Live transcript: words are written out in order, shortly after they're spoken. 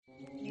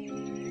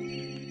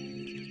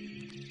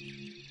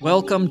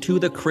Welcome to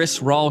the Chris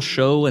Rawl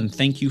Show, and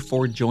thank you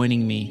for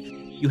joining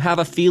me. You have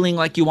a feeling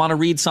like you want to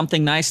read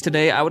something nice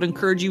today? I would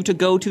encourage you to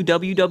go to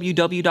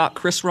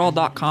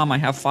www.chrisrawl.com. I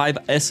have 5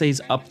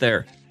 essays up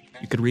there.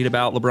 You could read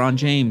about LeBron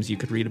James. You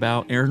could read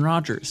about Aaron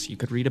Rodgers. You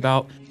could read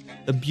about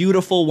the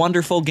beautiful,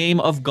 wonderful game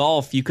of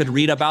golf. You could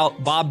read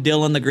about Bob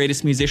Dylan, the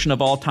greatest musician of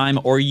all time,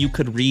 or you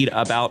could read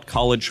about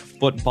college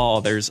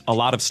football. There's a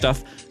lot of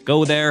stuff.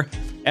 Go there.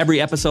 Every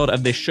episode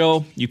of this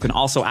show, you can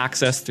also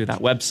access through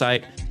that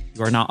website. If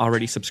you are not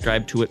already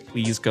subscribed to it,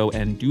 please go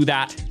and do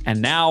that.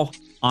 And now,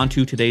 on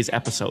to today's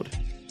episode.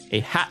 A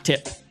hat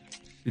tip to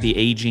the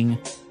aging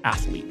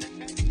athlete.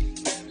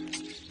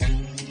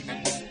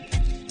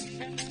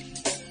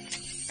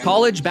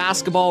 College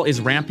basketball is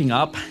ramping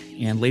up,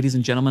 and ladies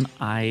and gentlemen,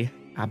 I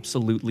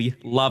absolutely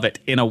love it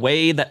in a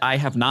way that I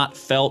have not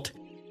felt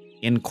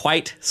in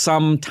quite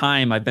some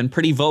time. I've been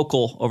pretty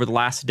vocal over the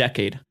last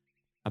decade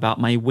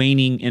about my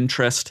waning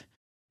interest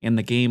in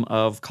the game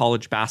of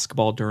college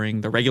basketball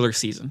during the regular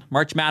season.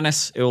 March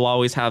Madness, it will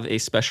always have a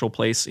special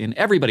place in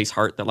everybody's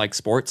heart that likes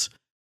sports.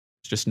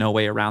 There's just no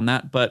way around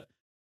that. But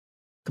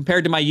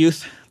compared to my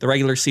youth, the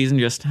regular season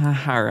just,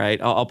 all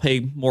right, I'll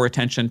pay more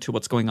attention to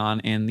what's going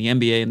on in the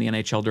NBA and the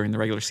NHL during the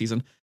regular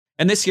season.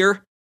 And this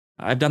year,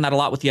 I've done that a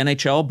lot with the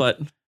NHL, but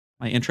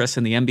my interest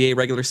in the NBA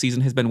regular season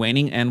has been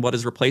waning, and what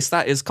has replaced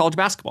that is college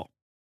basketball.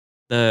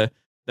 The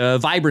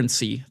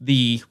vibrancy,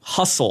 the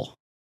hustle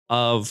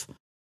of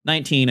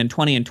 19 and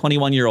 20 and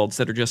 21-year-olds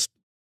that are just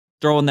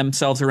throwing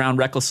themselves around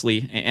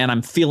recklessly. And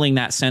I'm feeling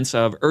that sense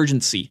of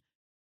urgency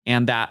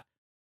and that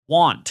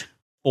want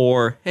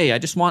for, hey, I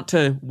just want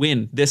to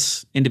win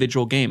this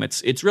individual game.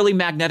 It's really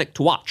magnetic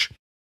to watch,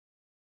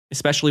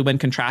 especially when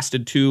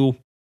contrasted to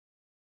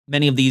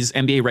many of these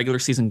NBA regular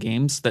season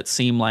games that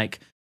seem like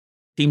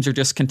teams are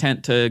just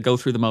content to go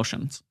through the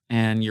motions.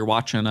 And you're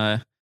watching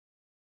a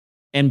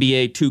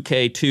NBA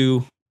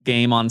 2K2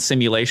 game on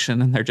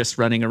simulation, and they're just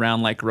running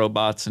around like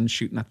robots and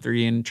shooting a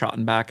three and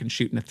trotting back and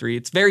shooting a three.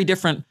 It's very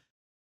different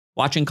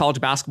watching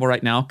college basketball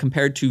right now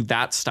compared to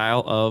that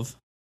style of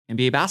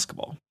NBA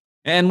basketball.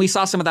 And we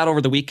saw some of that over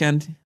the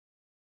weekend.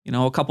 You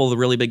know, a couple of the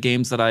really big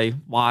games that I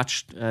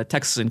watched,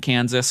 Texas and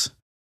Kansas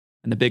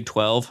and the Big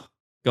 12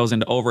 goes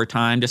into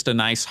overtime. Just a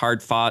nice,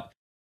 hard-fought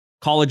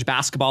college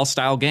basketball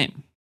style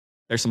game.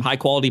 There's some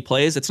high-quality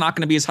plays. It's not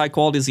going to be as high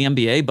quality as the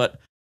NBA,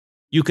 but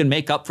you can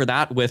make up for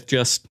that with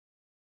just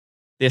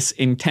this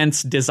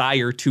intense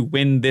desire to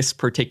win this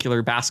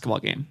particular basketball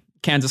game.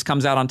 Kansas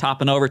comes out on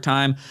top in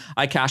overtime.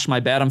 I cash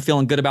my bet. I'm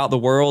feeling good about the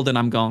world, and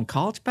I'm going,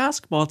 college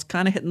basketball, it's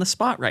kind of hitting the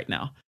spot right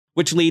now,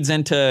 which leads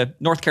into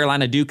North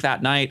Carolina Duke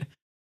that night.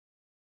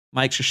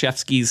 Mike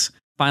Krzyzewski's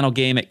final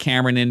game at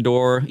Cameron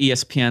Indoor.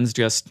 ESPN's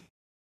just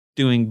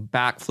doing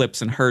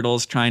backflips and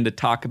hurdles, trying to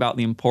talk about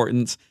the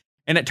importance.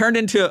 And it turned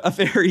into a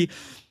very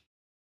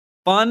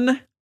fun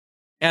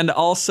and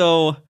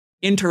also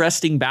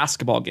interesting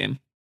basketball game.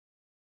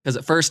 Because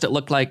at first it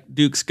looked like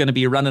Duke's going to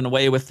be running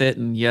away with it.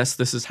 And yes,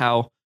 this is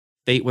how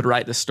fate would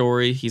write the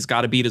story. He's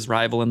got to beat his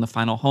rival in the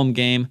final home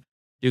game.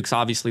 Duke's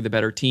obviously the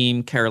better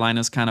team.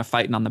 Carolina's kind of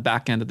fighting on the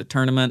back end of the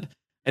tournament.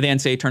 The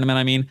NCAA tournament,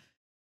 I mean.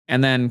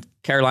 And then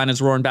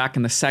Carolina's roaring back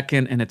in the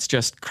second, and it's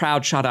just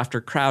crowd shot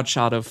after crowd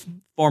shot of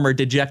former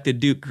dejected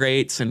Duke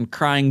greats and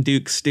crying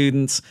Duke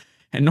students.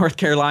 And North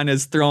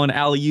Carolina's throwing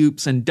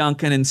alley-oops and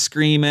dunking and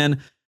screaming.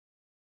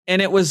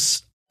 And it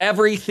was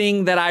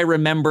everything that I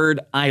remembered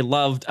I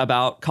loved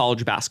about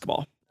college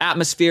basketball.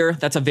 Atmosphere,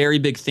 that's a very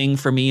big thing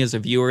for me as a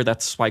viewer.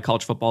 That's why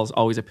college football has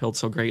always appealed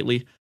so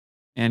greatly.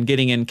 And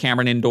getting in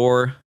Cameron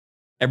Indoor,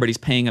 everybody's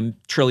paying $1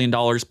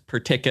 trillion per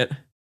ticket.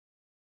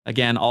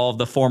 Again, all of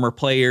the former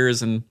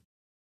players and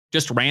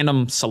just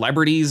random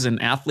celebrities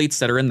and athletes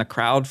that are in the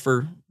crowd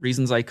for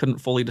reasons I couldn't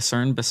fully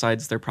discern,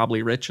 besides they're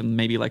probably rich and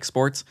maybe like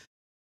sports.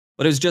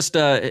 But it was just,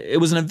 it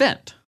was an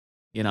event,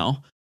 you know?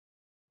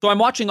 So I'm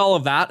watching all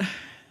of that,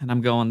 and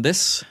I'm going,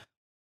 this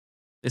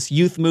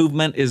youth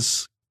movement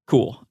is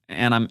cool.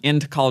 And I'm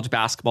into college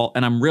basketball,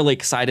 and I'm really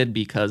excited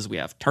because we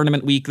have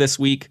tournament week this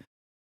week,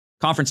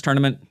 conference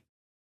tournament.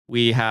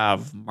 We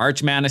have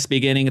March Madness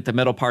beginning at the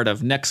middle part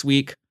of next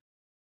week,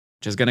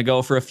 which is going to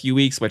go for a few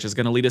weeks, which is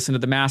going to lead us into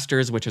the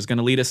Masters, which is going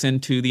to lead us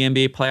into the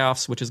NBA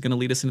playoffs, which is going to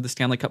lead us into the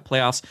Stanley Cup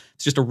playoffs.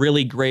 It's just a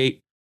really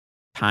great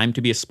time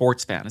to be a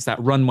sports fan as that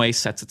runway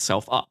sets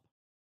itself up.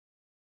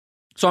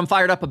 So I'm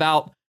fired up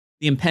about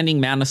the impending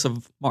madness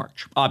of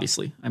March.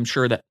 Obviously, I'm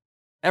sure that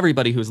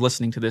everybody who's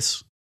listening to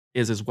this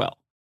is as well.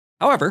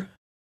 However,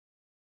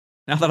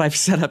 now that I've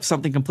set up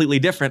something completely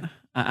different,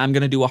 I'm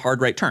going to do a hard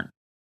right turn,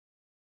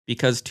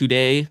 because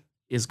today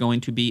is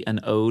going to be an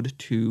ode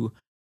to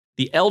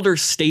the elder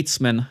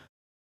statesman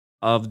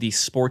of the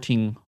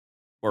sporting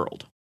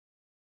world.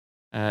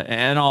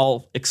 And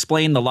I'll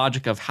explain the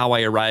logic of how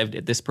I arrived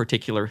at this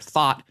particular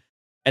thought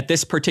at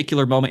this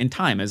particular moment in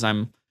time as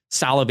I'm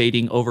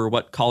salivating over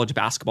what college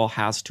basketball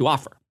has to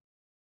offer.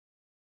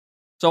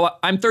 So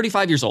I'm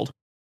 35 years old,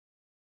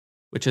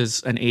 which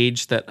is an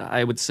age that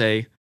I would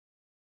say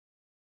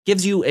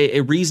gives you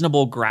a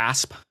reasonable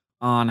grasp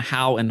on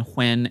how and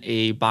when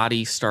a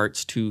body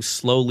starts to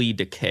slowly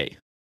decay.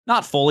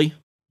 Not fully,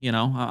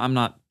 I'm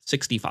not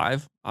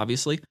 65,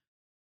 obviously,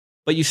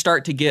 but you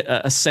start to get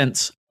a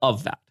sense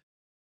of that.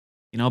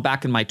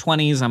 Back in my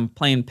 20s, I'm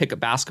playing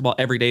pickup basketball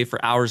every day for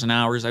hours and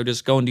hours. I would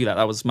just go and do that.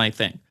 That was my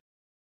thing.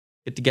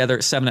 Get together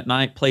at 7 at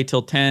night, play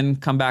till 10,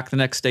 come back the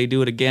next day,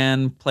 do it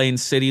again, play in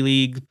City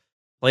League,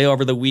 play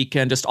over the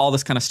weekend, just all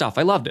this kind of stuff.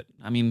 I loved it.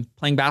 I mean,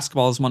 playing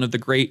basketball is one of the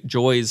great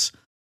joys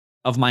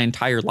of my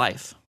entire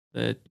life.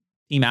 The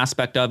team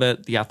aspect of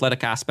it, the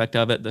athletic aspect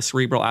of it, the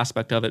cerebral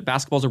aspect of it.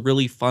 Basketball is a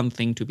really fun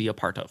thing to be a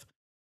part of.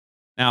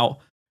 Now,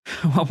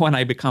 when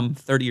I become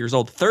 30 years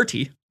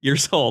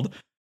old,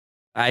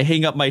 I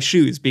hang up my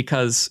shoes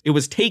because it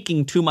was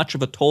taking too much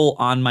of a toll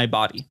on my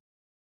body.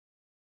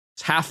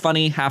 It's half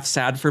funny, half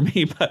sad for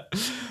me,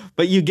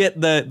 but you get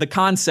the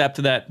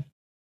concept that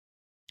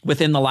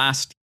within the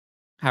last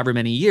however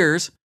many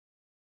years,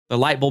 the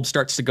light bulb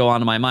starts to go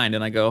on in my mind,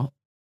 and I go,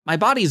 my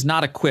body is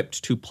not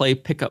equipped to play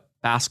pickup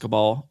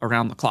basketball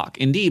around the clock.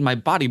 Indeed, my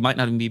body might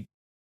not even be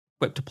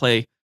equipped to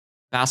play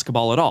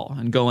basketball at all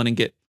and go in and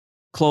get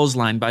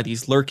clotheslined by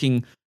these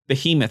lurking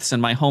behemoths in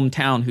my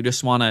hometown who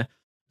just want to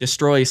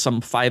destroy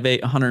some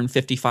 5'8",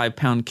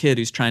 155-pound kid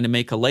who's trying to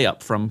make a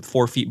layup from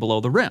 4 feet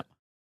below the rim.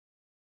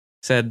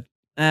 Said,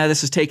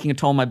 this is taking a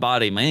toll on my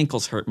body. My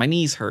ankles hurt, my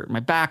knees hurt, my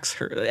back's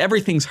hurt,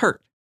 everything's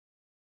hurt.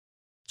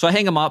 So I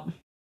hang them up.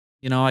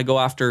 I go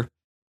after,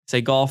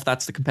 say, golf.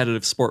 That's the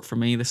competitive sport for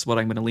me. This is what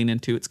I'm going to lean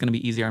into. It's going to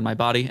be easier on my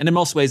body. And in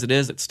most ways it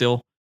is. It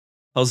still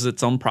poses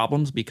its own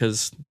problems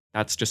because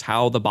that's just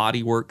how the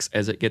body works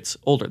as it gets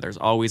older. There's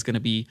always going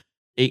to be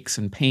aches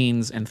and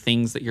pains and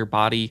things that your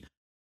body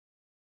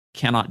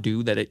cannot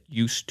do that it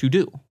used to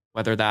do,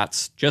 whether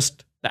that's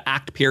just the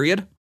act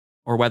period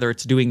or whether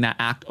it's doing that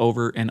act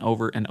over and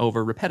over and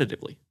over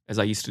repetitively, as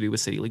I used to do with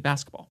City League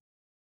basketball.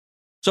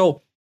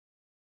 So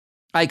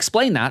I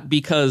explain that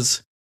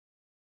because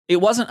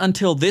it wasn't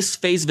until this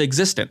phase of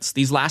existence,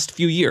 these last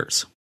few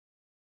years,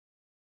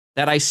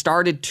 that I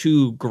started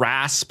to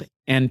grasp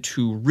and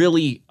to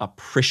really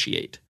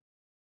appreciate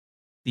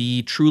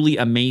the truly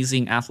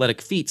amazing athletic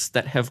feats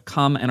that have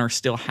come and are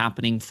still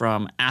happening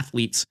from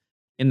athletes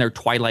in their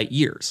twilight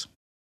years.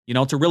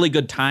 It's a really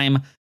good time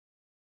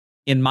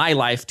in my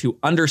life to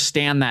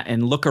understand that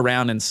and look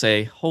around and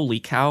say, holy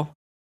cow,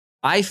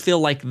 I feel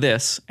like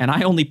this, and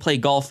I only play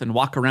golf and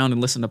walk around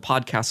and listen to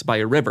podcasts by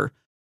a river.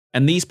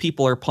 And these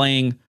people are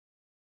playing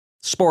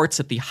sports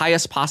at the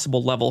highest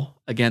possible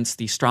level against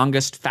the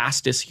strongest,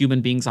 fastest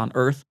human beings on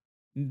earth,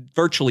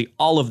 virtually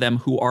all of them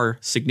who are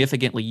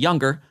significantly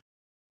younger,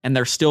 and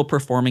they're still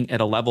performing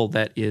at a level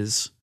that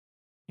is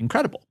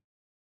incredible.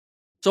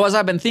 So as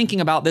I've been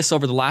thinking about this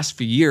over the last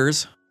few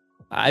years,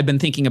 I've been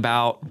thinking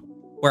about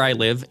where I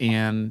live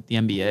and the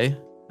NBA,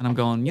 and I'm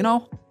going,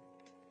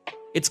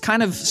 it's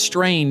kind of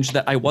strange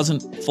that I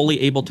wasn't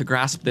fully able to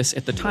grasp this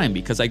at the time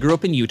because I grew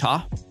up in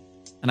Utah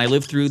and I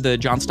lived through the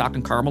John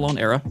Stockton-Karl Malone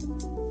era.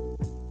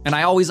 And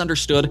I always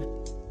understood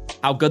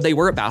how good they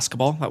were at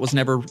basketball. That was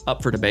never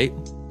up for debate.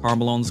 Karl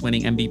Malone's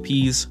winning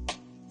MVPs.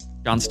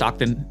 John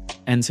Stockton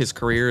ends his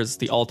career as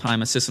the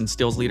all-time assist and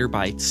steals leader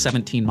by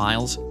 17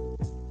 miles.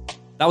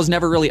 That was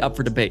never really up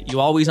for debate. You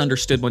always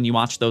understood when you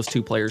watched those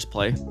two players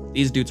play.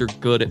 These dudes are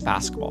good at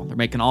basketball. They're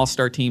making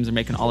all-star teams, they're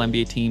making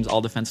all-NBA teams,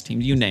 all-defense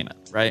teams, you name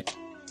it, right?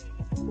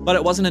 But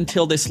it wasn't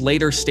until this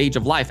later stage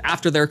of life,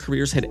 after their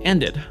careers had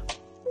ended,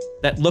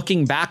 that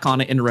looking back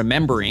on it and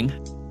remembering,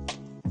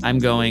 I'm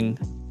going,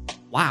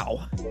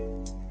 wow,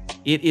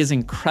 it is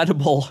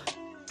incredible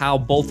how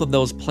both of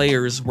those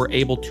players were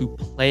able to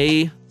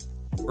play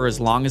for as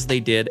long as they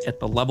did at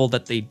the level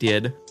that they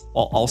did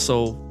while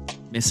also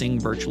missing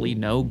virtually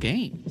no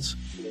games.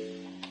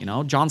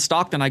 John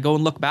Stockton, I go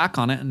and look back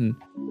on it, and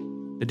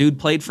the dude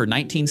played for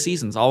 19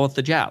 seasons, all with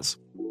the Jazz.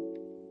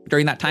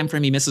 During that time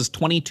frame, he misses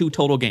 22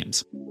 total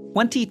games.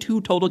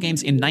 22 total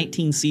games in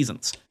 19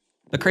 seasons.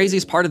 The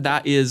craziest part of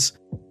that is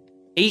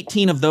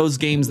 18 of those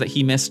games that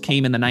he missed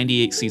came in the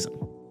 98 season,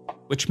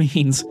 which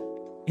means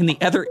in the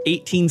other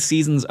 18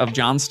 seasons of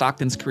John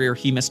Stockton's career,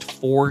 he missed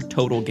 4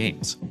 total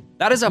games.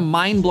 That is a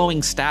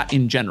mind-blowing stat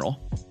in general.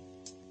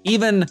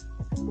 Even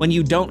when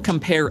you don't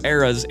compare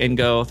eras and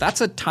go,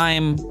 that's a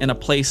time and a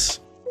place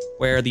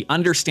where the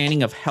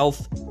understanding of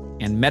health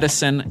and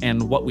medicine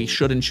and what we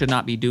should and should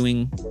not be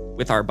doing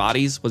with our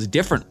bodies was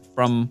different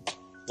from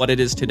what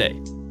it is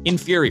today.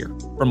 Inferior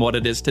from what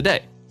it is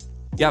today.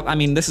 Yeah,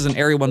 this is an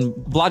area when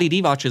Vlade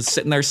Divac is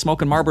sitting there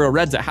smoking Marlboro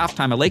Reds at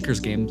halftime of Lakers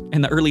game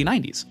in the early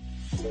 90s.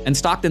 And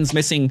Stockton's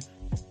missing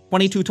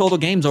 22 total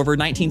games over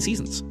 19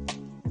 seasons.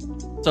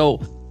 So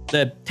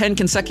the 10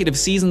 consecutive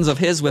seasons of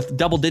his with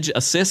double-digit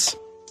assists,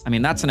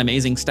 that's an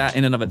amazing stat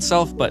in and of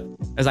itself. But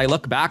as I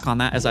look back on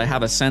that, as I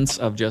have a sense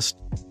of just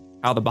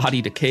how the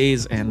body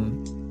decays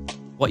and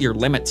what your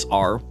limits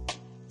are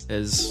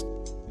as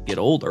you get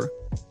older,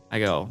 I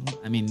go,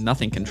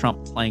 nothing can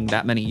trump playing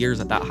that many years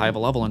at that high of a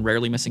level and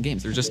rarely missing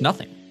games. There's just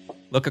nothing.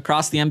 Look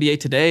across the NBA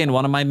today, and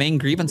one of my main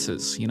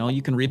grievances,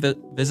 you can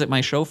revisit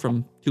my show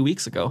from 2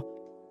 weeks ago.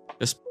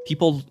 Just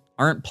people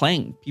aren't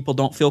playing. People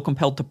don't feel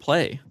compelled to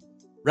play.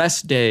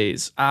 Rest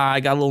days. I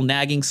got a little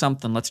nagging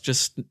something. Let's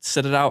just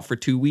sit it out for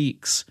 2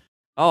 weeks.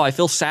 Oh, I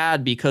feel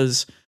sad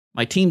because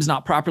my team's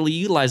not properly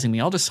utilizing me.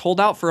 I'll just hold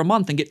out for a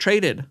month and get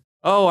traded.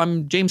 Oh,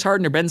 I'm James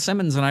Harden or Ben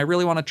Simmons and I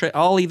really want to trade.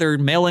 I'll either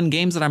mail in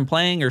games that I'm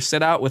playing or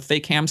sit out with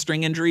fake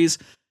hamstring injuries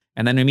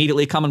and then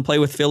immediately come and play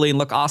with Philly and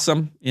look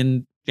awesome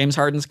in James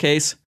Harden's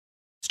case.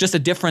 It's just a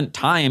different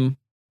time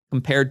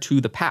compared to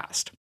the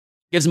past.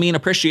 Gives me an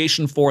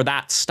appreciation for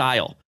that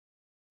style,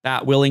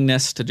 that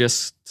willingness to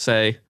just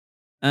say,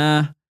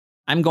 I'm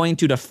going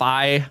to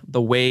defy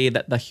the way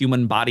that the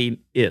human body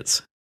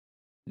is.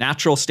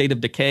 Natural state of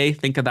decay.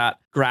 Think of that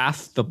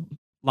graph. The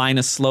line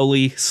is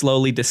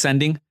slowly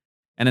descending.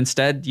 And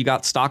instead, you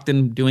got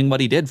Stockton doing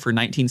what he did for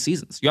 19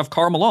 seasons. You have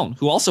Karl Malone,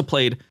 who also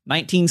played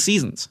 19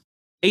 seasons,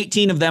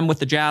 18 of them with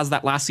the Jazz,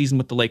 that last season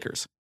with the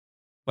Lakers,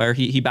 where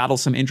he battled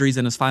some injuries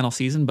in his final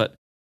season. But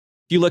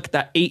if you look at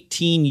that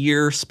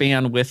 18-year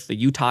span with the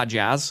Utah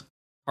Jazz,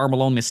 Karl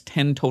Malone missed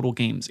 10 total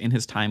games in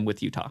his time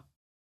with Utah.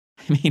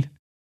 I mean,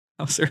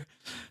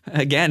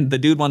 again, the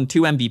dude won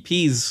 2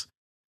 MVPs.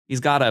 He's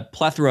got a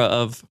plethora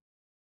of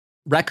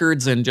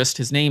records and just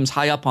his name's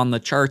high up on the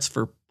charts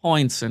for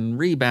points and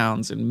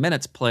rebounds and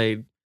minutes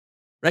played,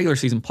 regular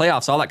season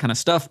playoffs, all that kind of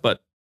stuff.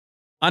 But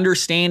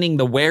understanding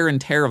the wear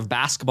and tear of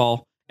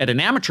basketball at an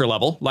amateur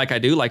level, like I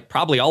do, like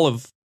probably all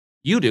of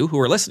you do who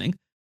are listening,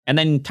 and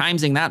then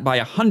timesing that by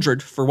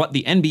 100 for what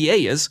the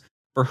NBA is,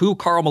 for who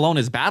Karl Malone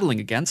is battling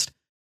against,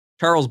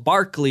 Charles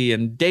Barkley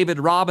and David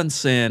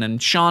Robinson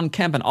and Sean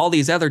Kemp and all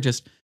these other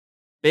just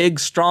big,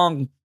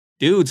 strong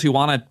dudes who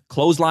want to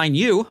clothesline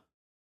you.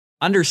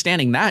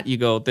 Understanding that, you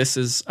go, this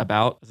is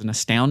about as an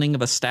astounding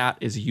of a stat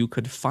as you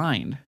could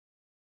find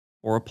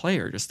for a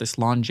player. Just this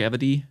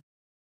longevity,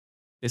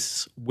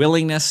 this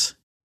willingness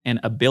and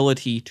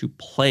ability to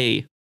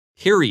play,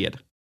 period,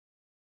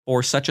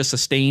 for such a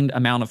sustained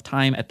amount of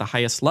time at the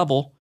highest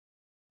level.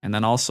 And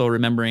then also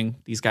remembering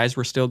these guys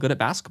were still good at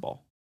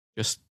basketball,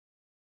 just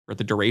for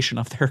the duration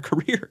of their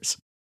careers.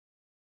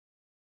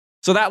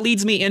 So that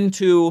leads me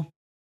into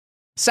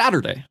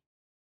Saturday.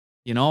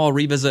 You know, I'll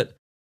revisit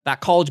that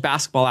college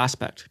basketball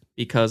aspect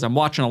because I'm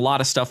watching a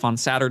lot of stuff on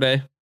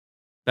Saturday,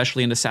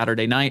 especially into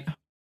Saturday night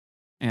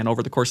and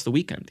over the course of the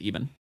weekend,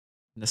 even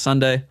into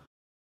Sunday.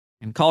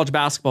 And college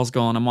basketball's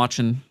going. I'm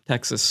watching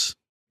Texas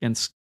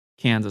against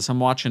Kansas. I'm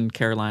watching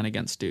Carolina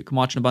against Duke. I'm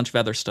watching a bunch of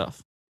other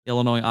stuff.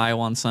 Illinois,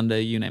 Iowa on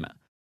Sunday, you name it.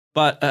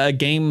 But a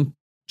game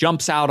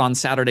jumps out on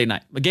Saturday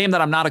night, a game that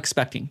I'm not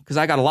expecting because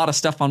I got a lot of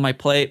stuff on my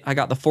plate. I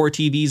got the 4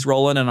 TVs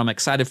rolling and I'm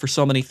excited for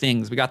so many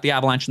things. We got the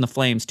Avalanche and the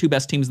Flames, 2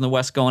 best teams in the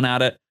West going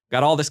at it.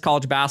 Got all this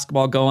college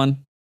basketball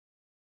going.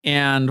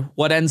 And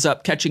what ends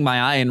up catching my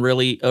eye and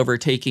really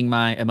overtaking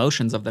my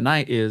emotions of the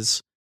night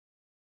is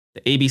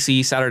the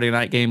ABC Saturday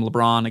night game,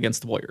 LeBron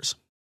against the Warriors,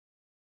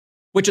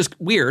 which is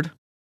weird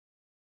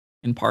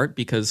in part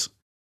because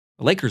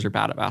the Lakers are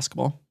bad at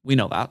basketball. We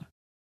know that.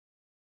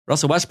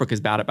 Russell Westbrook is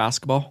bad at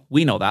basketball.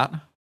 We know that.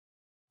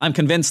 I'm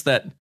convinced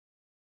that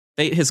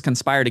fate has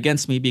conspired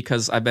against me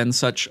because I've been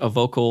such a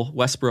vocal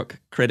Westbrook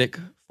critic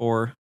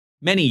for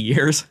many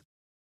years.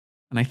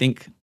 And I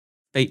think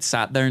fate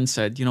sat there and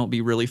said, you know, it'd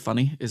be really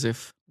funny is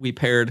if we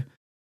paired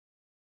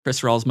Chris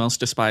Rawls' most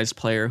despised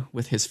player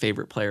with his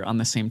favorite player on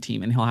the same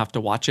team, and he'll have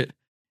to watch it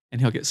and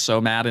he'll get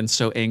so mad and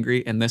so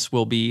angry. And this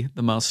will be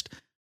the most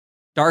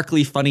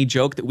darkly funny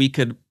joke that we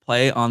could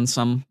play on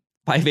some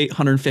 5'8",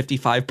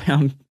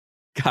 155-pound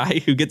guy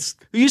who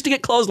used to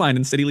get clotheslined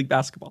in City League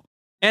basketball.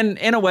 And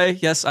in a way,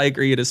 yes, I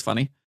agree, it is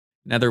funny.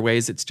 In other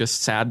ways, it's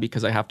just sad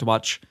because I have to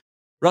watch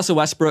Russell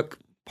Westbrook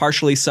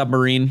partially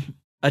submarine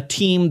a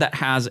team that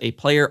has a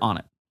player on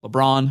it,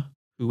 LeBron,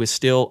 who is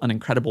still an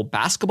incredible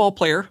basketball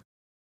player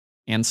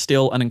and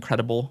still an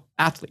incredible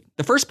athlete.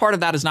 The first part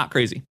of that is not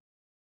crazy.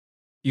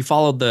 You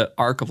followed the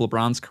arc of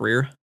LeBron's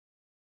career,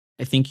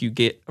 I think you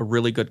get a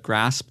really good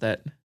grasp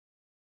that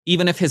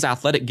even if his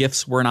athletic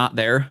gifts were not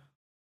there,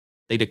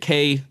 they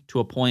decay to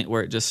a point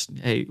where it just,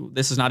 hey,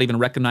 this is not even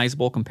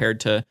recognizable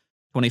compared to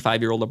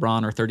 25-year-old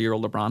LeBron or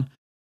 30-year-old LeBron.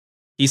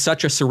 He's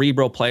such a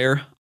cerebral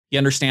player. He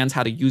understands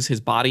how to use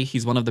his body.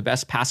 He's one of the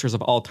best passers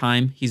of all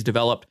time. He's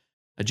developed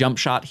a jump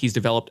shot. He's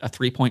developed a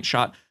three-point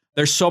shot.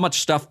 There's so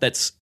much stuff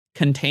that's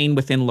contained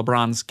within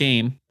LeBron's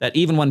game that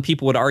even when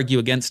people would argue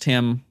against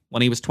him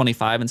when he was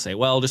 25 and say,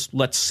 well, just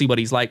let's see what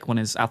he's like when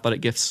his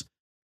athletic gifts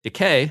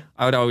decay,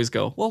 I would always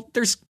go, well,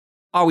 there's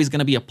always going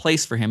to be a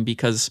place for him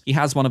because he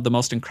has one of the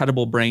most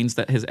incredible brains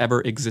that has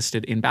ever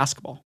existed in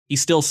basketball.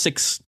 He's still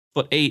 6'8"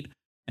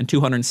 and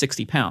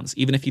 260 pounds.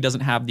 Even if he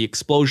doesn't have the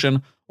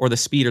explosion or the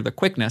speed or the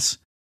quickness,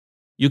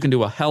 you can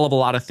do a hell of a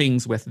lot of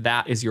things with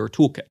that as your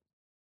toolkit.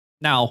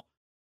 Now,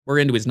 we're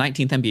into his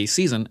 19th NBA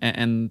season,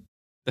 and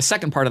the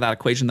second part of that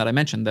equation that I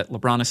mentioned, that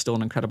LeBron is still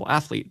an incredible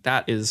athlete,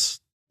 that is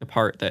the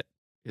part that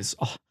is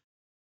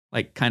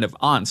like kind of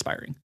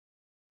awe-inspiring.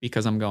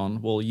 Because I'm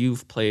going, well,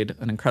 you've played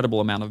an incredible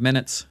amount of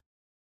minutes.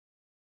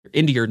 You're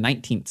into your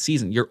 19th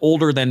season. You're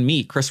older than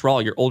me, Chris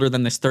Rawls. You're older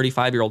than this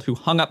 35-year-old who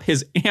hung up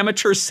his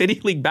amateur City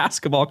League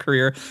basketball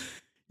career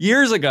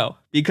years ago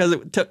because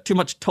it took too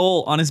much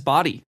toll on his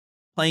body.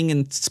 playing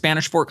in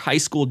Spanish Fork High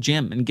School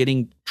gym and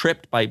getting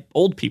tripped by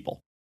old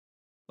people.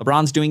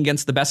 LeBron's doing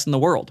against the best in the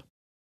world.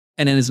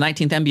 And in his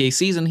 19th NBA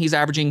season, he's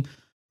averaging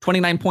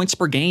 29 points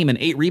per game and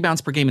 8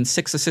 rebounds per game and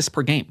 6 assists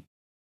per game.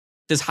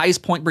 His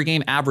highest point per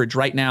game average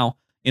right now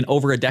in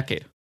over a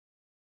decade.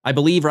 I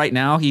believe right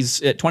now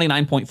he's at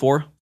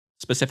 29.4,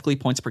 specifically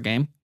points per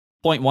game,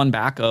 0.1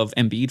 back of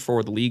Embiid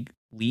for the league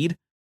lead.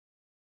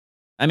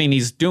 I mean,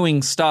 he's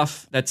doing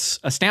stuff that's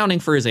astounding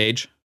for his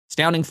age,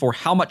 astounding for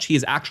how much he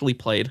has actually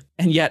played,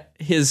 and yet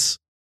his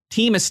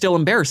team is still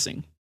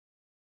embarrassing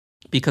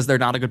because they're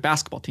not a good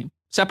basketball team.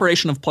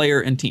 Separation of player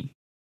and team.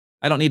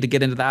 I don't need to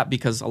get into that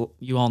because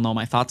you all know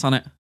my thoughts on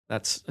it.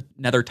 That's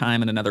another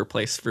time and another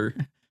place for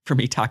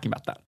me talking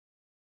about that.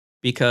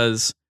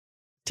 Because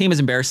team is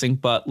embarrassing,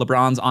 but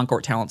LeBron's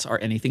on-court talents are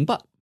anything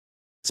but.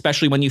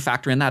 Especially when you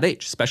factor in that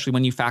age, especially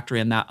when you factor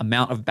in that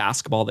amount of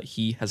basketball that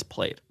he has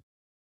played.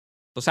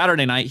 So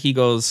Saturday night, he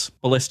goes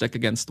ballistic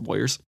against the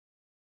Warriors.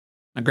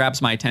 It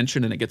grabs my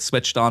attention and it gets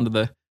switched onto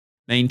the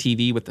main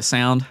TV with the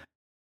sound.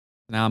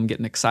 Now I'm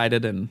getting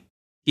excited and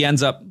he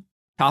ends up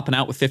topping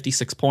out with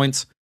 56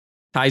 points.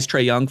 Ties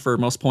Trae Young for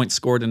most points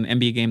scored in an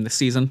NBA game this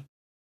season.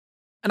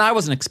 And I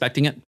wasn't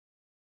expecting it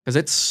because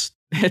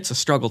it's a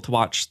struggle to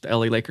watch the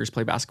LA Lakers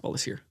play basketball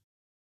this year.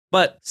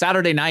 But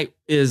Saturday night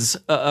is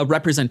a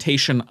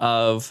representation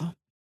of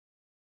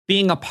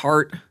being a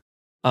part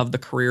of the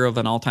career of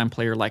an all-time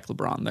player like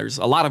LeBron. There's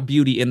a lot of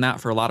beauty in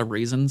that for a lot of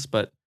reasons,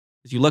 but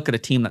as you look at a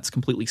team that's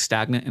completely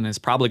stagnant and is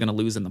probably going to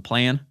lose in the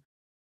play-in,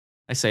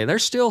 I say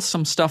there's still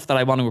some stuff that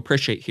I want to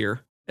appreciate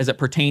here as it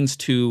pertains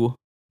to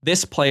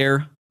this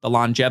player, the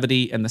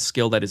longevity and the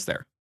skill that is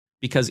there.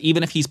 Because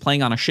even if he's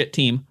playing on a shit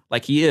team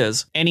like he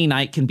is, any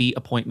night can be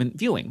appointment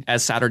viewing,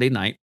 as Saturday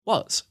night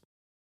was.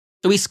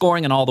 So he's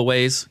scoring in all the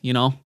ways, you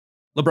know.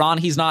 LeBron,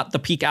 he's not the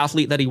peak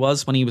athlete that he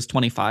was when he was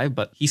 25,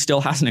 but he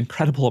still has an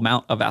incredible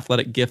amount of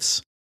athletic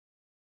gifts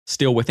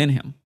still within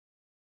him.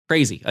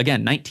 Crazy.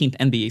 Again, 19th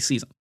NBA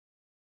season.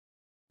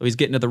 So he's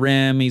getting to the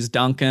rim, he's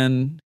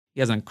dunking.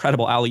 He has an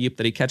incredible alley-oop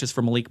that he catches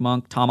from Malik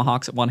Monk,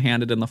 tomahawks it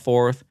one-handed in the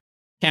fourth,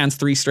 cans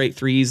 3 straight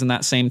threes in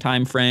that same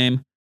time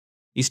frame.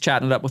 He's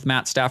chatting it up with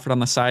Matt Stafford on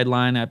the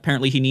sideline.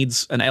 Apparently he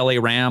needs an LA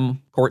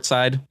Ram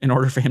courtside in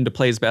order for him to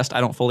play his best.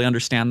 I don't fully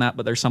understand that,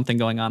 but there's something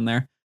going on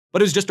there.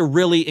 But it was just a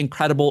really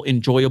incredible,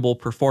 enjoyable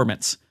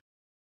performance.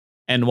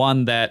 And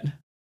one that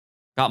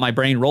got my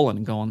brain rolling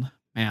and going,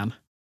 man,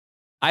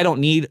 I don't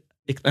need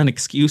an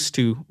excuse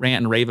to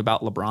rant and rave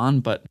about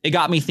LeBron, but it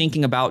got me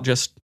thinking about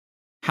just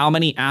how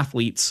many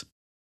athletes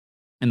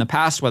in the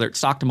past, whether it's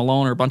Stockton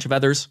Malone or a bunch of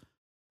others,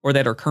 or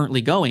that are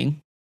currently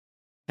going,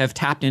 have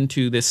tapped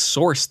into this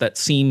source that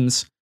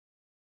seems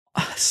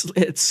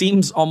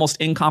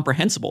almost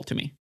incomprehensible to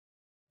me.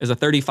 As a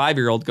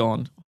 35-year-old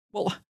going,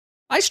 well,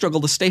 I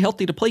struggle to stay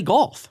healthy to play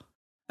golf.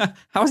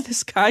 How is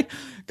this guy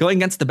going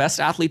against the best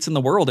athletes in the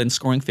world and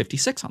scoring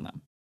 56 on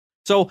them?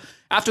 So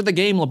after the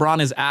game,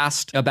 LeBron is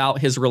asked about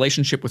his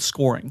relationship with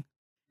scoring.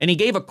 And he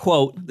gave a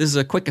quote. This is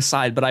a quick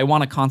aside, but I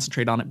want to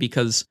concentrate on it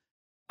because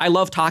I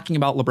love talking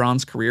about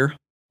LeBron's career.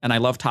 And I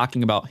love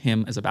talking about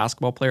him as a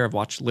basketball player. I've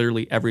watched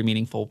literally every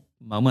meaningful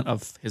moment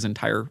of his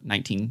entire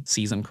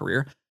 19-season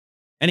career.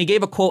 And he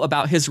gave a quote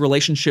about his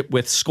relationship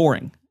with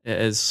scoring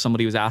as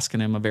somebody was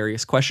asking him a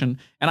various question.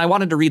 And I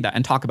wanted to read that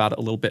and talk about it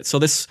a little bit. So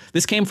this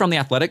came from The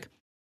Athletic.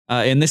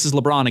 And this is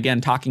LeBron,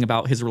 again, talking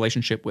about his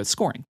relationship with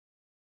scoring.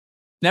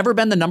 Never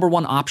been the number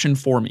one option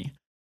for me.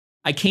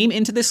 I came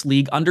into this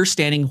league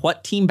understanding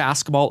what team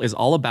basketball is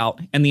all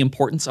about and the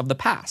importance of the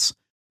pass.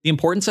 The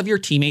importance of your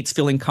teammates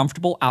feeling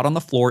comfortable out on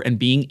the floor and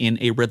being in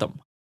a rhythm.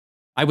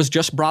 I was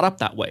just brought up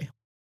that way.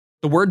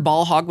 The word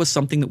ball hog was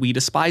something that we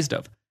despised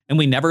of, and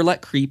we never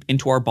let creep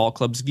into our ball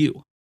club's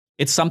view.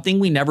 It's something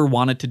we never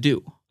wanted to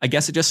do. I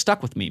guess it just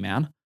stuck with me,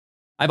 man.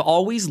 I've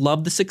always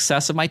loved the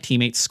success of my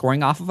teammates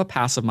scoring off of a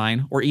pass of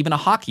mine or even a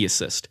hockey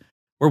assist,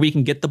 where we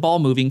can get the ball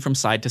moving from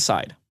side to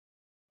side.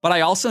 But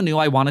I also knew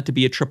I wanted to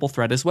be a triple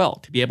threat as well,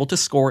 to be able to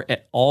score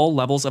at all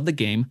levels of the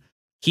game,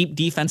 keep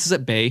defenses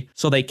at bay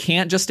so they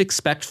can't just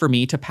expect for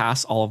me to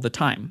pass all of the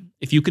time.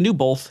 If you can do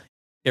both,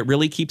 it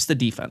really keeps the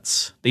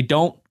defense. They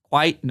don't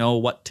quite know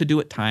what to do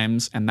at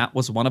times, and that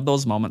was one of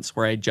those moments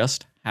where I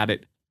just had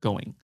it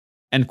going.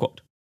 End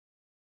quote.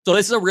 So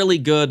this is a really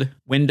good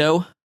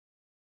window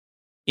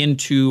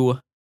into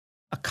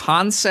a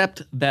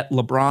concept that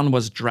LeBron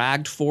was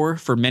dragged for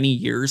many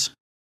years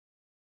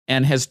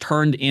and has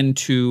turned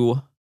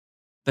into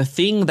the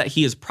thing that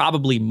he is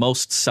probably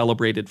most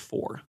celebrated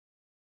for.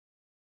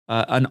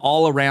 An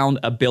all-around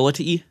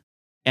ability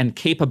and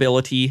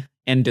capability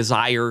and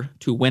desire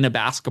to win a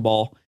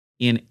basketball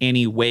in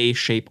any way,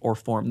 shape, or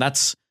form.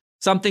 That's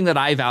something that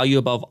I value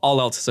above all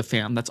else as a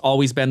fan. That's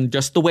always been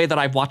just the way that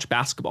I've watched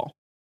basketball.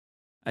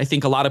 I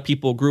think a lot of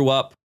people grew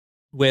up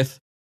with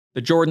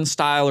the Jordan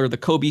style or the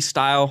Kobe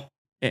style,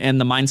 and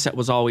the mindset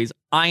was always,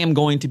 I am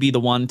going to be the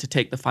one to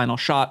take the final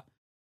shot.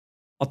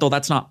 Although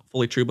that's not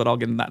fully true, but I'll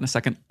get into that in a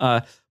second.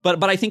 But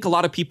I think a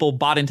lot of people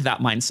bought into that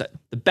mindset.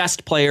 The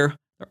best player,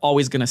 they're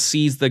always going to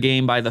seize the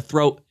game by the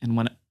throat, and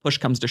when push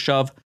comes to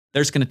shove,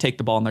 they're just going to take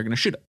the ball and they're going to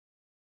shoot it.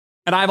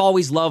 And I've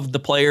always loved the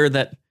player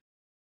that,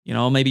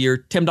 maybe you're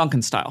Tim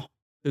Duncan style,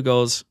 who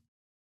goes,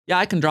 yeah,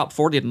 I can drop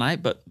 40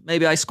 tonight, but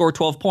maybe I score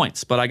 12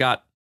 points, but I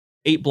got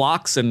 8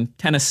 blocks and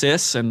 10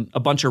 assists and a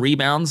bunch of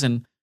rebounds,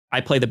 and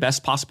I play the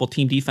best possible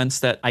team defense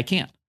that I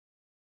can.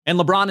 And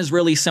LeBron has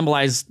really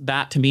symbolized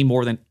that to me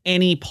more than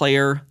any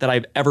player that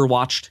I've ever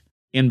watched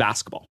in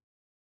basketball.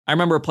 I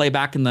remember a play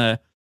back in the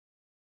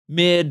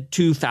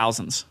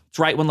mid-2000s. It's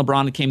right when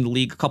LeBron came to the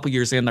league a couple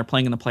years in. They're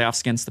playing in the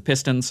playoffs against the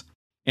Pistons.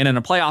 And in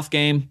a playoff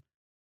game,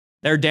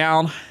 they're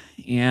down,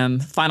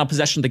 and final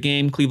possession of the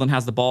game, Cleveland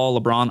has the ball.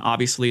 LeBron,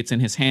 obviously, it's in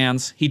his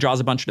hands. He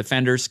draws a bunch of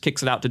defenders,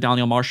 kicks it out to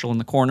Daniel Marshall in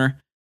the corner,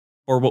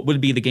 or what would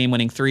be the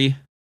game-winning three.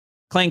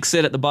 Clanks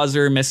it at the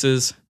buzzer,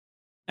 misses.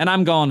 And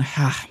I'm going,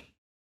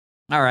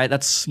 all right,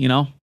 that's,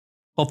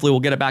 hopefully we'll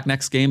get it back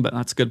next game, but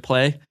that's a good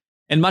play.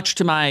 And much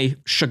to my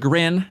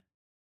chagrin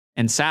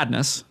and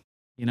sadness,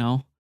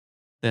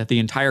 that the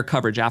entire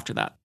coverage after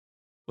that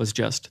was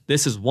just,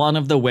 this is one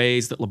of the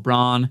ways that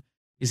LeBron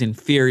is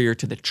inferior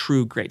to the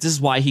true greats. This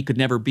is why he could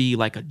never be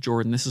like a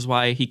Jordan. This is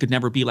why he could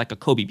never be like a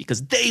Kobe,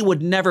 because they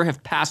would never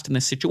have passed in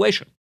this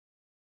situation.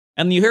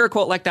 And you hear a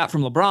quote like that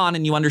from LeBron,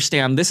 and you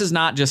understand this is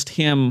not just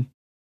him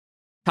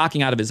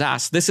talking out of his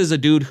ass. This is a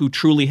dude who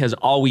truly has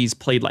always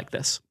played like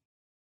this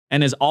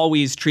and has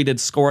always treated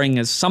scoring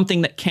as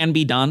something that can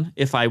be done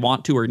if I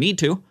want to or need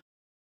to.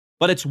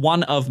 But it's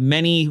one of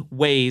many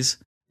ways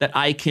that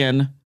I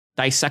can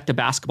dissect a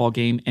basketball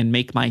game and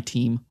make my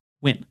team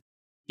win.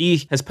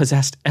 He has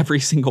possessed every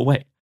single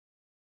way.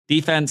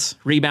 Defense,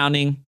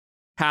 rebounding,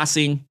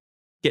 passing,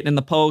 getting in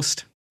the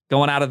post,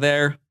 going out of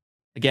there.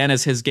 Again,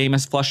 as his game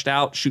has flushed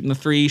out, shooting the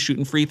three,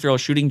 shooting free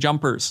throws, shooting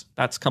jumpers.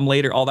 That's come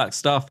later, all that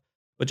stuff.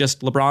 But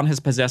just LeBron has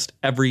possessed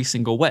every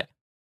single way.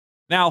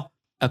 Now,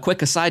 a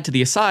quick aside to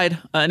the aside,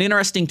 an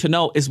interesting to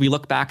note as we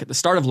look back at the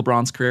start of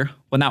LeBron's career,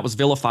 when that was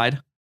vilified.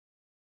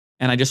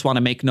 And I just want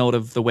to make note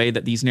of the way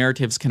that these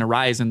narratives can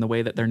arise in the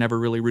way that they're never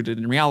really rooted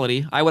in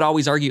reality. I would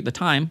always argue at the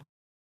time,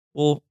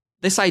 well,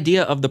 this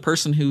idea of the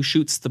person who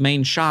shoots the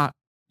main shot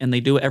and they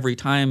do it every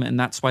time and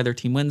that's why their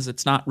team wins,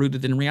 it's not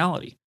rooted in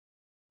reality.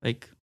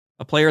 Like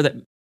a player that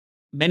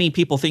many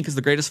people think is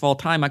the greatest of all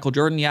time, Michael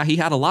Jordan, yeah, he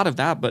had a lot of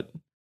that, but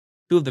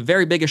two of the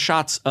very biggest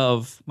shots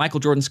of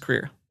Michael Jordan's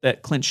career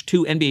that clinched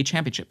 2 NBA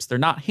championships, they're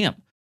not him.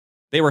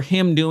 They were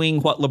him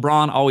doing what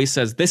LeBron always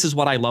says, this is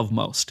what I love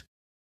most.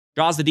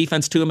 Draws the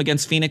defense to him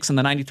against Phoenix in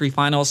the 93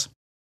 finals,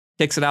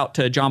 kicks it out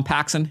to John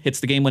Paxson,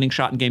 hits the game-winning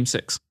shot in Game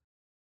 6.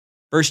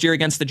 First year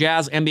against the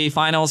Jazz, NBA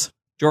Finals,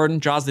 Jordan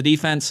draws the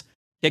defense,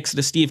 kicks it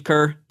to Steve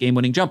Kerr,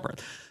 game-winning jumper.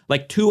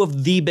 Like 2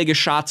 of the biggest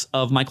shots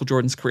of Michael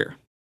Jordan's career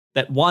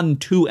that won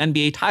 2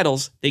 NBA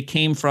titles, they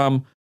came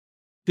from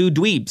 2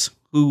 dweebs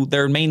who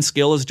their main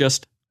skill is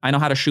just, I know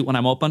how to shoot when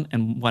I'm open,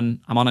 and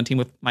when I'm on a team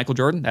with Michael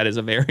Jordan, that is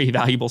a very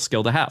valuable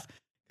skill to have,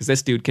 because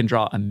this dude can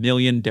draw a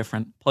million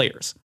different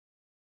players.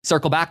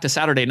 Circle back to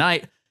Saturday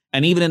night,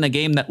 and even in a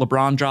game that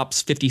LeBron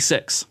drops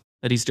 56,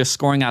 that he's just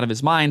scoring out of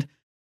his mind,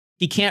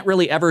 he can't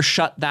really ever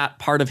shut that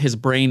part of his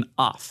brain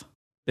off,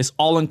 this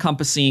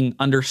all-encompassing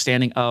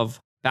understanding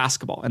of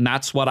basketball. And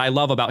that's what I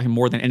love about him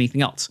more than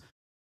anything else.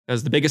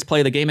 Because the biggest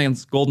play of the game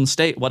against Golden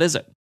State, what is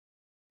it?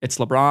 It's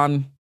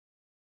LeBron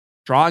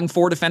drawing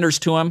 4 defenders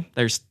to him.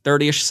 There's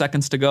 30-ish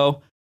seconds to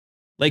go.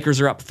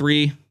 Lakers are up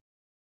 3.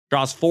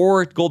 Draws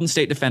 4 Golden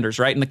State defenders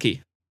right in the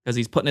key. Because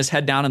he's putting his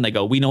head down and they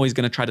go, we know he's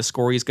going to try to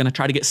score. He's going to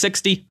try to get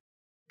 60.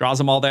 Draws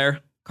them all there.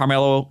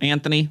 Carmelo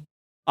Anthony,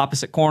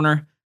 opposite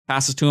corner.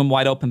 Passes to him,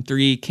 wide open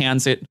 3,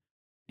 cans it,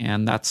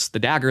 and that's the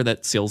dagger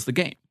that seals the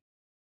game.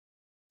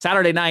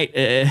 Saturday night,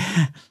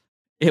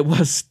 it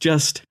was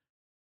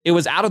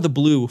out of the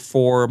blue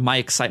for my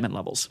excitement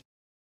levels.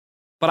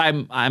 But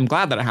I'm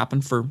glad that it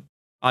happened for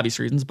obvious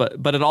reasons, but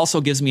it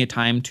also gives me a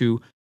time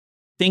to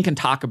think and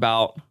talk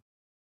about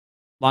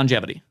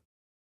longevity.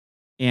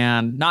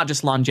 And not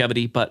just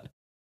longevity, but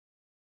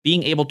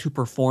being able to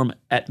perform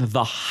at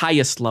the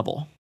highest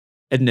level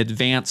at an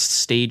advanced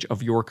stage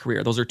of your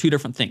career. Those are 2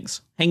 different things.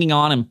 Hanging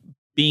on and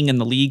being in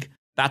the league,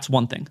 that's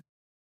one thing.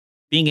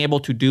 Being able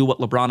to do what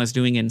LeBron is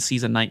doing in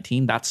season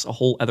 19, that's a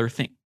whole other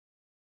thing.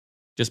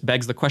 Just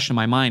begs the question in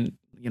my mind,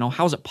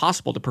 how is it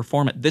possible to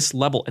perform at this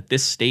level, at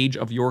this stage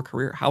of your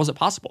career? How is it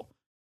possible?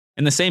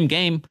 In the same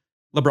game,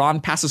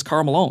 LeBron passes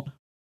Karl Malone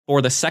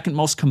for the second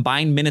most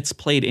combined minutes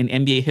played in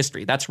NBA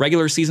history. That's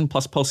regular season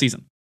plus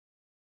postseason.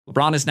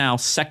 LeBron is now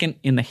second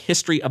in the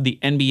history of the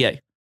NBA.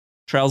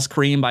 Trails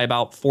Kareem by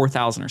about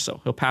 4,000 or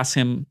so. He'll pass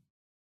him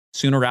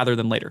sooner rather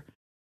than later.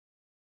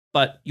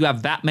 But you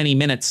have that many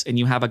minutes and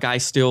you have a guy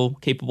still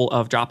capable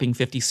of dropping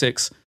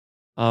 56,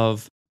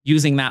 of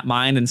using that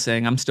mind and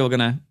saying, I'm still going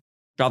to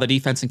draw the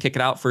defense and kick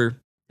it out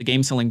for the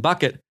game-sealing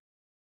bucket.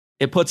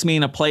 It puts me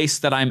in a place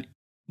that I'm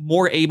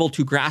more able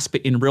to grasp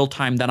it in real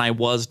time than I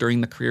was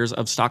during the careers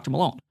of Stockton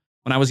Malone.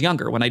 When I was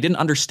younger, when I didn't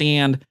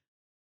understand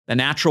the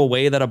natural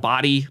way that a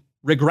body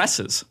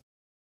regresses.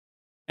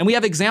 And we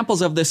have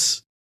examples of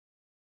this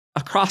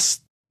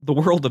across the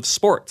world of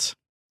sports.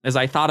 As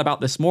I thought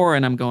about this more,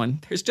 and I'm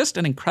going, there's just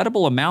an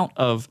incredible amount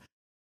of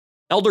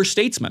elder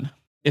statesmen,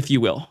 if you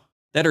will,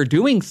 that are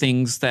doing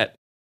things that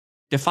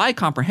defy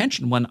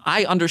comprehension when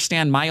I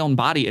understand my own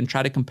body and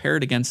try to compare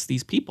it against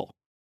these people.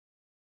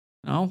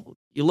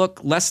 You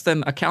look less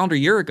than a calendar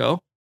year ago,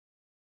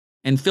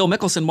 and Phil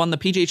Mickelson won the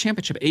PGA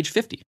Championship at age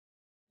 50.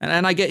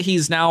 And I get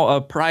he's now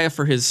a pariah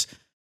for his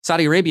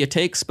Saudi Arabia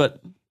takes,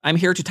 but I'm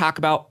here to talk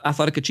about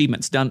athletic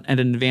achievements done at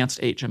an advanced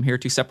age. I'm here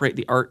to separate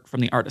the art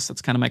from the artist.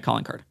 That's kind of my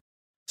calling card.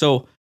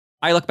 So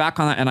I look back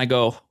on that and I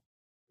go,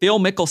 Phil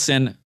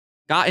Mickelson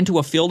got into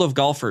a field of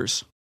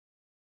golfers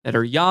that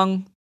are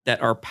young,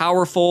 that are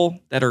powerful,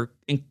 that are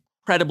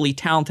incredibly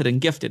talented and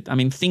gifted. I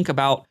mean, think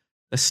about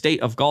the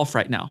state of golf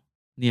right now,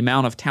 the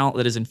amount of talent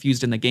that is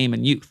infused in the game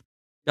in youth.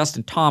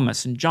 Justin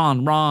Thomas and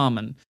Jon Rahm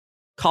and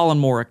Colin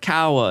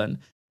Morikawa, and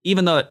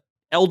even the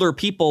elder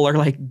people are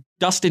like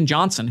Dustin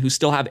Johnson, who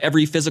still have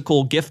every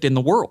physical gift in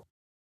the world.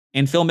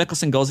 And Phil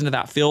Mickelson goes into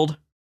that field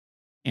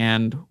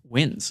and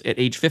wins at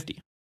age 50.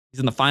 He's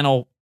in the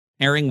final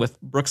pairing with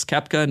Brooks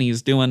Koepka, and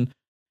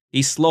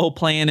he's slow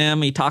playing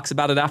him. He talks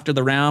about it after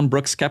the round.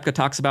 Brooks Koepka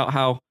talks about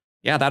how,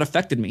 yeah, that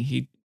affected me.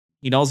 He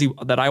knows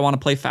that I want to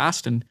play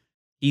fast, and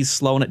he's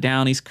slowing it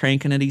down. He's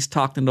cranking it. He's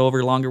talking it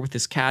over longer with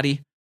his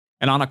caddy.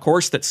 And on a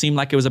course that seemed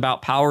like it was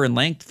about power and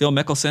length, Phil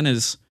Mickelson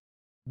is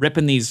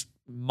ripping these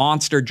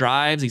monster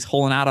drives. He's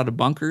holing out of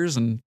bunkers.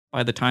 And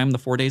by the time the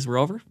 4 days were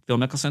over, Phil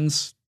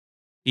Mickelson's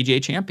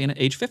PGA champion at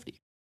age 50.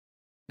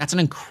 That's an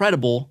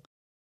incredible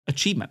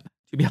achievement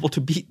to be able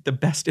to beat the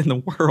best in the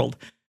world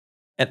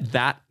at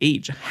that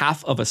age,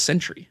 half of a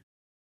century.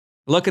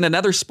 Look at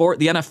another sport,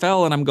 the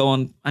NFL, and I'm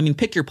going,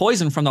 pick your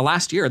poison from the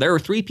last year. There were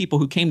 3 people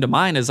who came to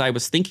mind as I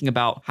was thinking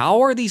about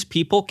how are these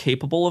people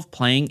capable of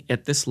playing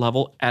at this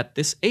level at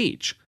this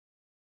age?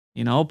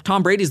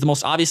 Tom Brady's the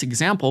most obvious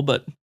example,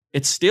 but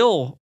it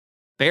still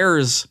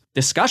bears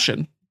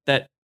discussion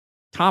that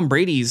Tom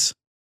Brady's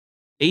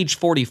age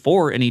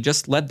 44 and he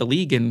just led the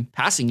league in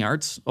passing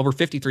yards, over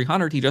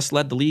 5,300. He just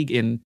led the league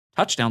in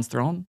touchdowns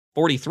thrown,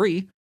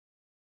 43.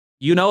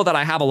 You know that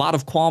I have a lot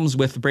of qualms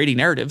with Brady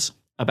narratives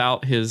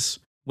about his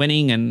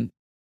winning and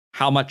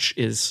how much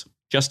is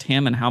just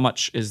him and how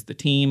much is the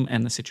team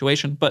and the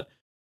situation. But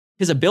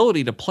his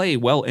ability to play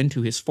well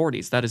into his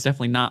 40s, that is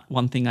definitely not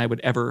one thing I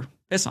would ever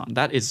piss on.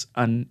 That is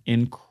an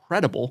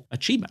incredible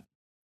achievement,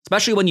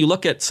 especially when you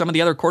look at some of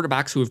the other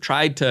quarterbacks who have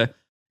tried to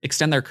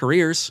extend their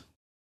careers.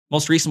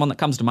 Most recent one that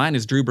comes to mind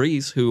is Drew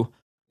Brees, who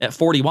at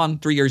 41,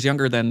 3 years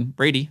younger than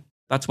Brady,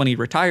 that's when he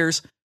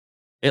retires.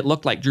 It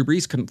looked like Drew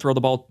Brees couldn't throw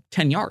the ball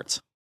 10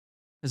 yards.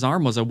 His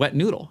arm was a wet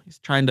noodle. He's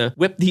trying to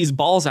whip these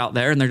balls out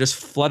there, and they're just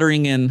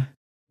fluttering in.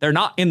 They're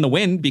not in the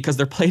wind because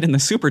they're played in the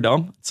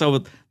Superdome.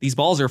 So these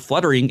balls are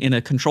fluttering in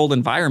a controlled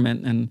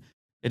environment, and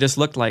it just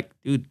looked like,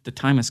 dude, the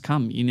time has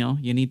come. You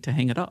need to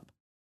hang it up.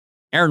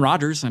 Aaron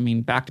Rodgers,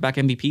 back-to-back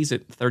MVPs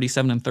at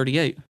 37 and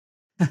 38.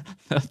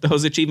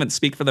 Those achievements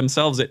speak for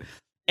themselves at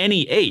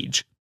any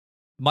age,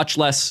 much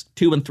less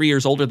 2 and 3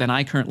 years older than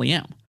I currently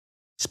am.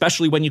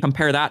 Especially when you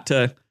compare that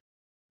to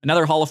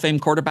another Hall of Fame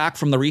quarterback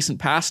from the recent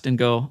past and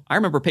go, I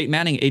remember Peyton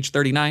Manning at age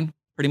 39,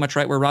 pretty much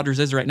right where Rodgers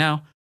is right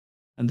now.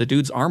 And the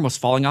dude's arm was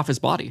falling off his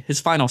body. His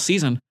final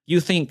season, you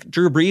think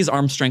Drew Brees'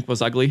 arm strength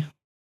was ugly.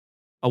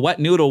 A wet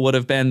noodle would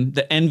have been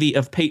the envy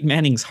of Peyton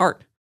Manning's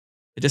heart.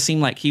 It just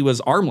seemed like he was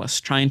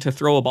armless trying to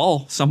throw a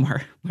ball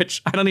somewhere,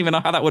 which I don't even know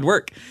how that would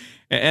work.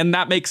 And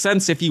that makes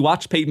sense if you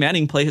watch Peyton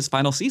Manning play his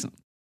final season.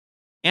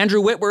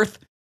 Andrew Whitworth,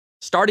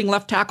 starting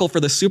left tackle for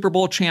the Super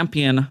Bowl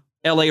champion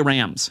LA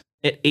Rams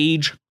at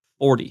age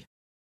 40.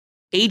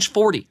 Age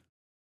 40.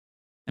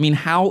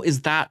 How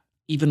is that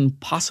even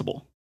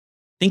possible?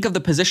 Think of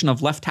the position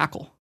of left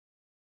tackle.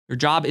 Your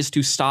job is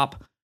to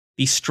stop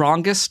the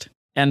strongest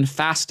and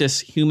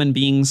fastest human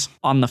beings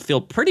on the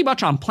field, pretty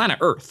much on planet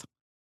Earth.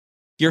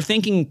 You're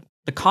thinking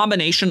the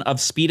combination of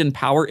speed and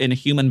power in a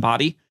human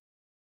body.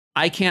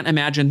 I can't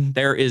imagine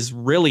there is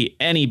really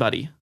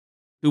anybody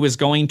who is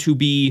going to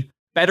be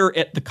better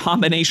at the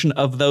combination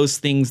of those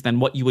things than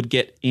what you would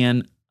get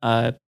in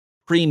a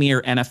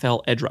premier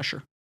NFL edge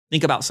rusher.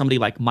 Think about somebody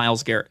like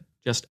Myles Garrett,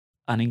 just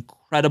an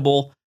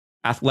incredible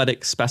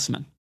athletic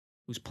specimen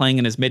who's playing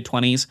in his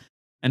mid-20s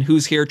and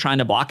who's here trying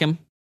to block him,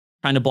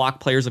 trying to block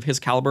players of his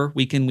caliber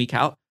week in, week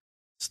out.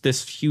 It's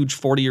this huge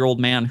 40-year-old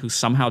man who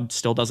somehow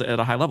still does it at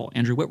a high level,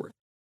 Andrew Whitworth.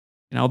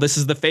 This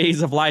is the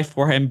phase of life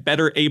where I'm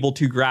better able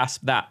to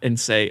grasp that and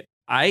say,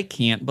 I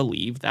can't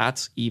believe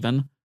that's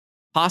even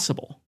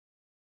possible.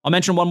 I'll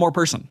mention one more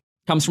person.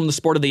 Comes from the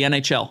sport of the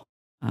NHL.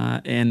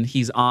 And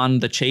he's on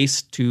the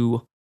chase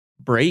to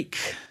break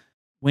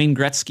Wayne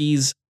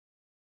Gretzky's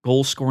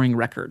goal-scoring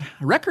record.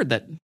 A record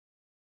that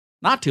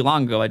not too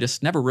long ago I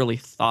just never really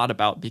thought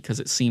about because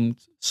it seemed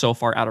so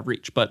far out of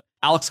reach. But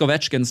Alex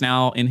Ovechkin's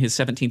now in his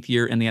 17th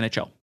year in the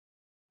NHL.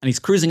 And he's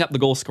cruising up the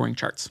goal-scoring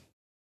charts.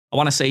 I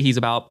want to say he's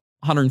about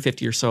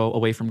 150 or so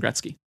away from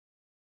Gretzky.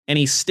 And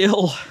he's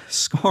still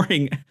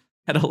scoring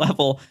at a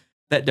level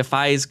that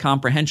defies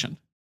comprehension.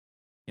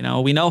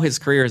 We know his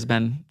career has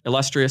been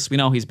illustrious. We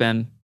know he's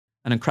been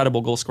an incredible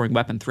goal-scoring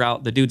weapon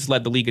throughout. The dude's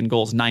led the league in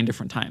goals 9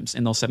 different times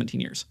in those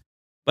 17 years.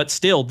 But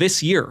still,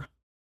 this year,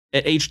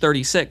 at age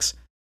 36,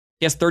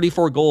 he has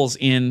 34 goals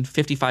in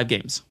 55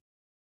 games.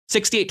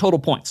 68 total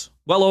points.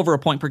 well over a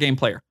point per game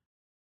player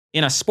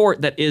in a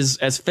sport that is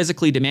as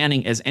physically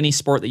demanding as any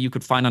sport that you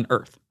could find on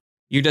earth.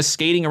 You're just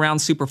skating around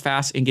super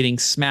fast and getting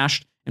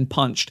smashed and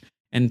punched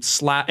and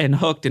and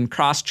hooked and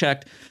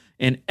cross-checked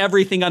and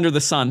everything under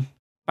the sun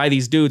by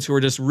these dudes who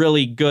are just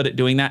really good at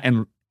doing that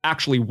and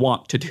actually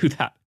want to do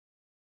that.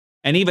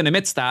 And even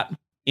amidst that,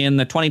 in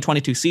the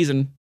 2022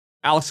 season,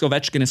 Alex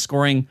Ovechkin is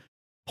scoring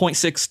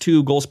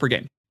 0.62 goals per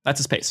game. That's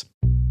his pace.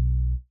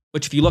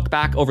 Which if you look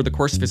back over the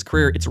course of his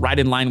career, it's right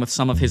in line with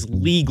some of his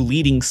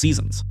league-leading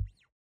seasons.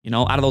 You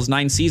know, out of those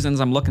 9 seasons,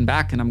 I'm looking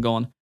back and I'm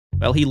going,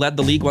 well, he led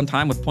the league one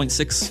time with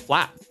 0.6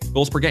 flat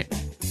goals per game.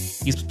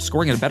 He's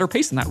scoring at a better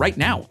pace than that right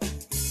now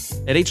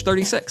at age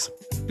 36.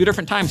 2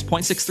 different times,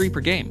 0.63 per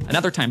game.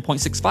 Another time,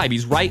 0.65.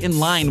 He's right in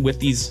line with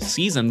these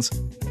seasons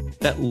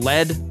that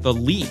led the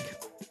league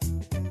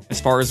as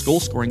far as goal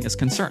scoring is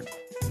concerned.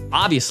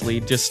 Obviously,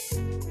 just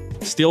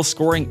still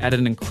scoring at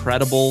an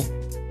incredible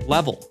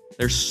level.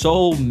 There's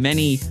so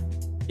many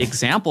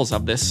examples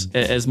of this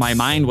as my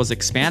mind was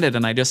expanded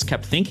and I just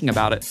kept thinking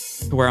about it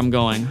to where I'm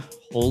going,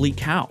 holy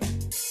cow.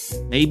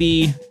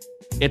 Maybe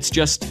it's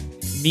just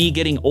me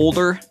getting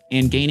older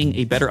and gaining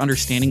a better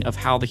understanding of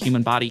how the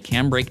human body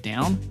can break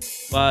down,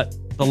 but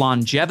the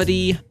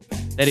longevity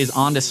that is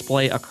on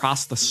display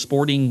across the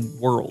sporting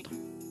world,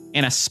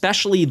 and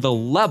especially the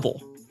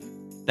level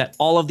that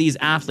all of these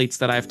athletes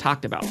that I've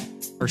talked about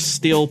are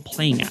still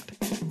playing at,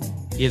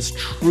 is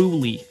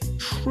truly,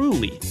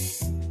 truly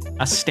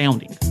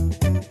astounding.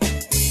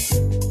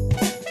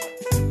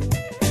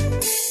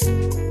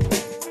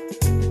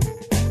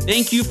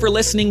 Thank you for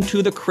listening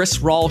to The Chris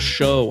Rawl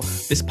Show.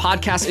 This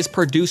podcast is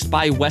produced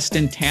by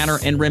Weston Tanner.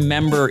 And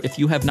remember, if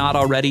you have not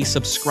already,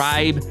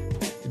 subscribe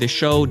to the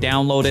show,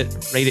 download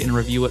it, rate it, and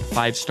review it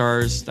 5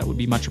 stars. That would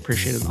be much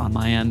appreciated on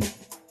my end.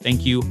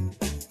 Thank you,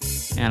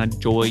 and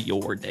enjoy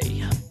your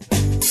day.